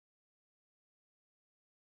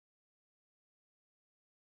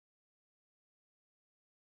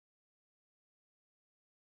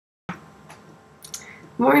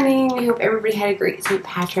Morning. I hope everybody had a great St.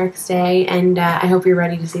 Patrick's Day, and I hope you're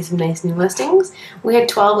ready to see some nice new listings. We had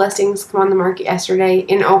 12 listings come on the market yesterday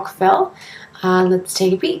in Oakville. Let's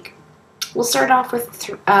take a peek. We'll start off with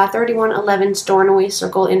 3111 Stornoway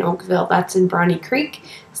Circle in Oakville. That's in Brawny Creek.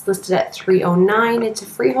 It's listed at $309. It's a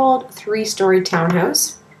freehold 3-story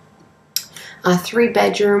townhouse,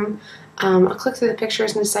 3-bedroom. I'll click through the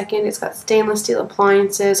pictures in a second. It's got stainless steel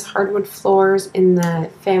appliances, hardwood floors in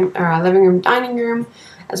the living room, dining room,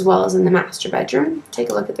 as well as in the master bedroom. Take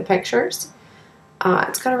a look at the pictures.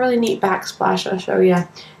 It's got a really neat backsplash I'll show you.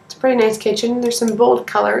 It's a pretty nice kitchen. There's some bold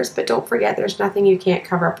colors, but don't forget there's nothing you can't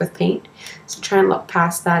cover up with paint. So try and look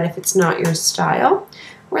past that if it's not your style.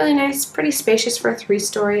 Really nice, pretty spacious for a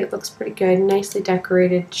 3-story. It looks pretty good, nicely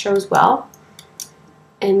decorated, shows well.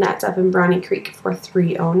 And that's up in Brawny Creek for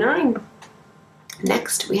 $309.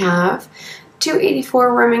 Next, we have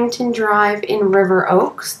 284 Remington Drive in River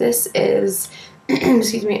Oaks. This is,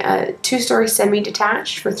 excuse me, a 2-story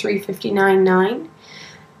semi-detached for $359.9.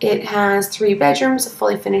 It has 3 bedrooms, a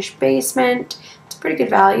fully finished basement. It's a pretty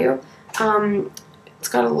good value. It's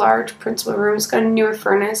got a large principal room. It's got a newer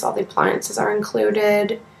furnace. All the appliances are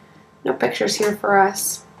included. No pictures here for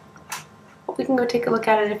us. But we can go take a look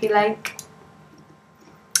at it if you like.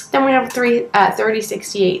 Then we have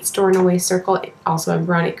 3068 Stornoway Circle, also in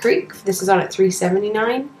Brawny Creek. This is on at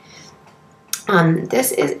 $379.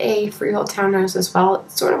 This is a freehold townhouse as well.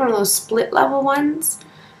 It's sort of one of those split level ones.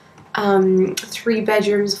 3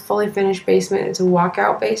 bedrooms, fully finished basement. It's a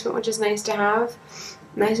walkout basement, which is nice to have.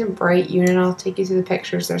 Nice and bright unit. I'll take you through the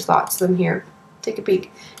pictures. There's lots of them here. Take a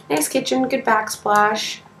peek. Nice kitchen, good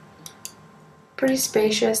backsplash. Pretty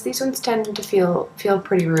spacious. These ones tend to feel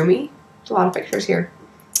pretty roomy. There's a lot of pictures here.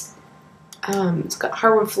 It's got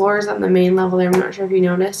hardwood floors on the main level there. I'm not sure if you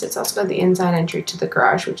noticed. It's also got the inside entry to the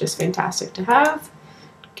garage, which is fantastic to have.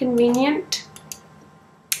 Convenient.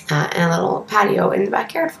 And a little patio in the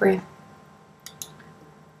backyard for you.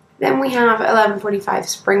 Then we have 1145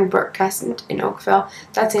 Springbrook Crescent in Oakville.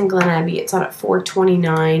 That's in Glen Abbey. It's on at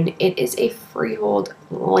 $429. It is a freehold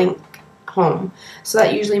link home. So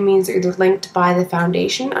that usually means they're either linked by the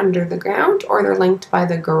foundation under the ground or they're linked by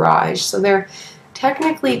the garage. So they're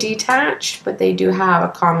technically detached, but they do have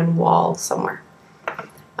a common wall somewhere.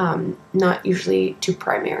 Not usually too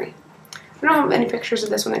primary. We don't have any pictures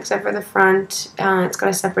of this one except for the front. It's got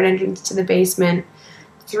a separate entrance to the basement.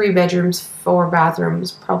 3 bedrooms, 4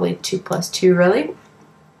 bathrooms, probably 2 plus 2 really.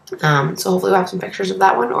 So hopefully we'll have some pictures of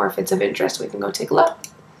that one, or if it's of interest we can go take a look.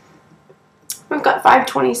 We've got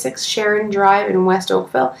 526 Sharon Drive in West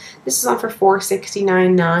Oakville. This is on for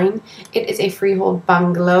 $469.9. It is a freehold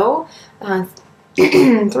bungalow.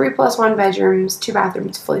 3 plus 1 bedrooms, 2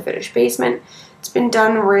 bathrooms, fully finished basement. It's been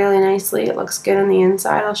done really nicely. It looks good on the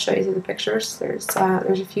inside. I'll show you through the pictures. There's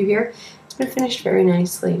a few here. It's been finished very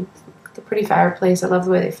nicely. The pretty fireplace. I love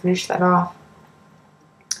the way they finished that off.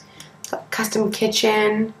 It's got a custom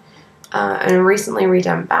kitchen and recently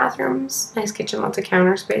redone bathrooms. Nice kitchen, lots of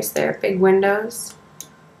counter space there. Big windows.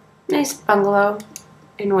 Nice bungalow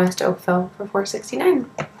in West Oakville for $469.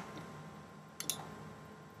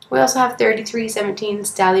 We also have 3317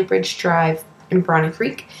 Stalybridge Drive in Brawny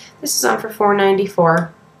Creek. This is on for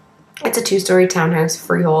 $494. It's a 2-story townhouse,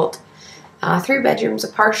 freehold. 3 bedrooms, a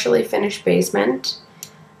partially finished basement.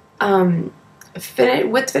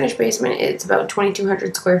 With finished basement, it's about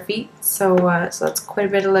 2,200 square feet, so that's quite a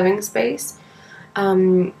bit of living space.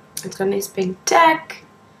 It's got a nice big deck.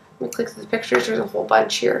 Let me click through the pictures. There's a whole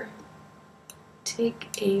bunch here. Take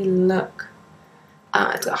a look.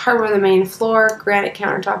 It's got hardwood on the main floor, granite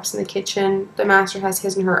countertops in the kitchen. The master has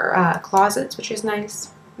his and her closets, which is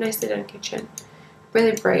nice. Nicely done kitchen.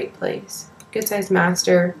 Really bright place. Good sized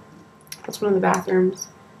master. That's one of the bathrooms.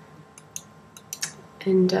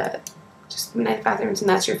 And just nice bathrooms, and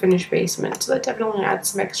that's your finished basement. So that definitely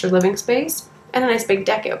adds some extra living space. And a nice big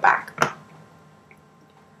deck out back.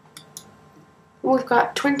 We've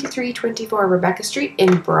got 2324 Rebecca Street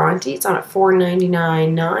in Bronte. It's on at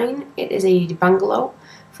 $499.9. It is a bungalow,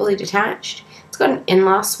 fully detached. It's got an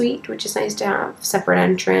in-law suite, which is nice to have. Separate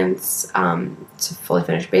entrance. It's a fully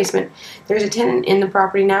finished basement. There's a tenant in the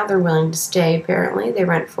property now. They're willing to stay, apparently. They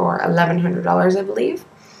rent for $1,100, I believe.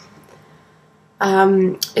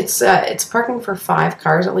 It's parking for 5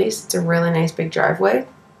 cars at least. It's a really nice big driveway.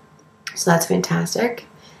 So that's fantastic.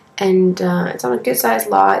 And it's on a good-sized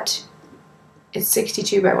lot. It's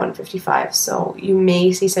 62 by 155, so you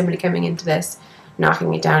may see somebody coming into this,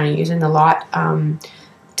 knocking it down and using the lot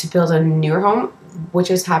to build a newer home, which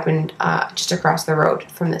has happened just across the road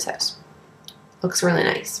from this house. Looks really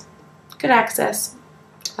nice. Good access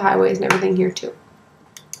to the highways and everything here too.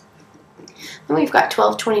 Then we've got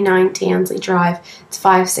 1229 Tenleigh Drive. It's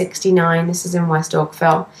 $569. This is in West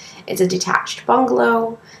Oakville. It's a detached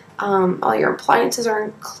bungalow. All your appliances are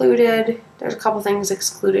included. There's a couple things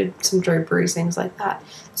excluded, some draperies, things like that.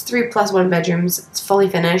 It's 3+1 bedrooms. It's fully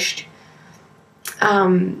finished.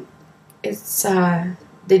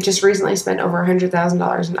 They just recently spent over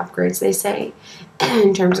 $100,000 in upgrades, they say,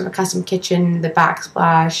 in terms of a custom kitchen, the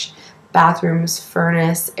backsplash, bathrooms,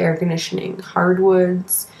 furnace, air conditioning,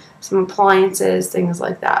 hardwoods, some appliances, things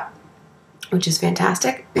like that, which is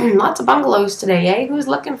fantastic. Lots of bungalows today, eh? Who's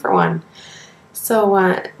looking for one?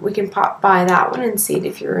 So we can pop by that one and see it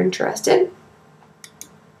if you're interested.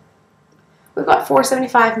 We've got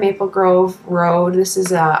 475 Maple Grove Road. This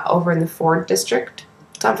is over in the Ford district.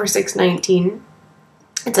 It's on for $619.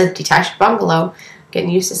 It's a detached bungalow.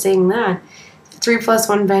 Getting used to saying that.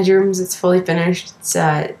 3+1 bedrooms. It's fully finished. It's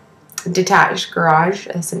a detached garage,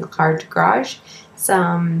 a single-car garage. It's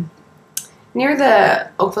near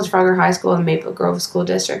the Oakville Trafalgar High School and Maple Grove School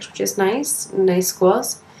District, which is nice. Nice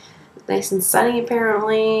schools. Nice and sunny,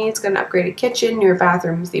 apparently. It's got an upgraded kitchen, newer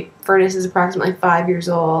bathrooms. The furnace is approximately 5 years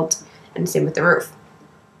old, and same with the roof.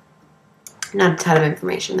 Not a ton of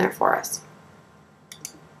information there for us.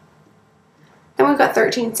 Then we've got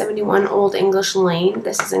 1371 Old English Lane.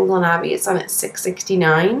 This is in Glen Abbey. It's on at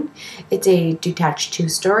 $669. It's a detached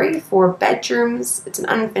 2-story, 4 bedrooms. It's an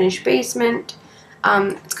unfinished basement.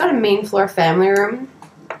 It's got a main floor family room,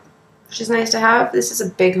 which is nice to have. This is a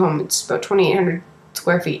big home. It's about 2,800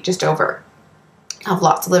 square feet, just over. Have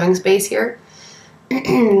lots of living space here.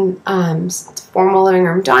 It's a formal living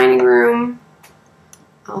room, dining room.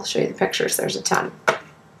 I'll show you the pictures. There's a ton.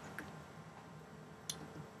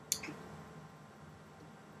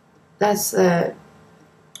 That's the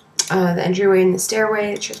entryway and the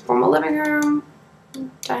stairway. It's just formal living room,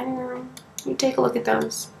 dining room. You take a look at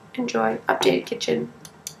those. Enjoy. Updated kitchen.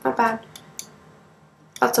 Not bad.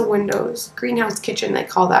 Lots of windows. Greenhouse kitchen, they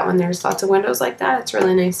call that when there's lots of windows like that. It's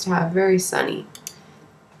really nice to have. Very sunny.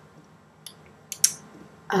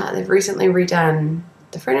 They've recently redone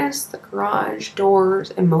the furnace, the garage,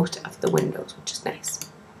 doors, and most of the windows, which is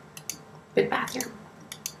nice. Big bathroom.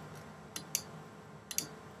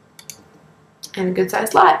 And a good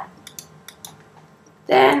sized lot.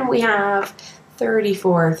 Then we have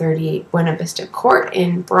 3438 Buena Vista Court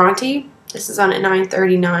in Bronte. This is on at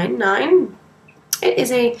 $939.9. It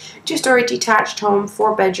is a 2-story detached home,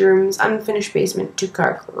 4 bedrooms, unfinished basement,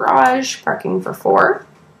 2-car garage, parking for 4.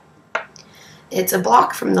 It's a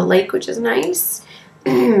block from the lake, which is nice.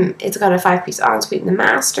 It's got a 5-piece ensuite in the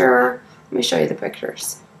master. Let me show you the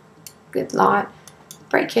pictures. Good lot.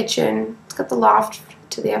 Bright kitchen. It's got the loft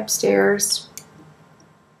to the upstairs.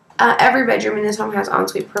 Every bedroom in this home has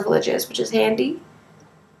ensuite privileges, which is handy.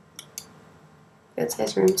 Good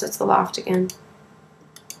size rooms. That's the loft again.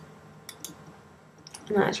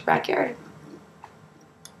 And that's your backyard.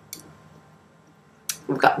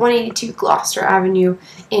 We've got 182 Gloucester Avenue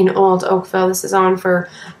in Old Oakville. This is on for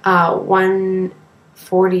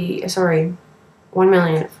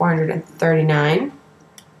 $1,439,000.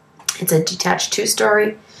 It's a detached 2-story.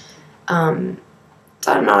 It's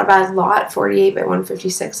not a bad lot. 48 by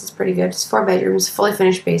 156 is pretty good. It's 4 bedrooms, fully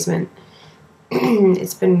finished basement.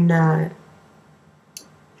 It's been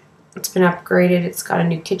upgraded. It's got a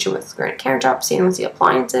new kitchen with granite countertops, stainless steel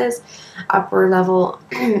appliances, upper level.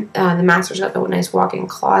 The master's got the nice walk-in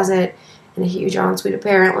closet and a huge ensuite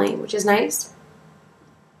apparently, which is nice.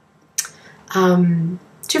 2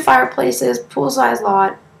 fireplaces, pool-sized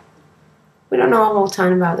lot. We don't know a whole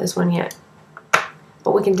ton about this one yet,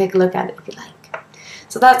 but we can take a look at it if you like.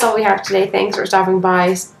 So that's all we have today. Thanks for stopping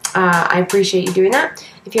by. I appreciate you doing that.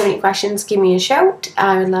 If you have any questions, give me a shout.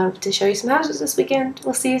 I would love to show you some houses this weekend.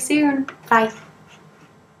 We'll see you soon. Bye.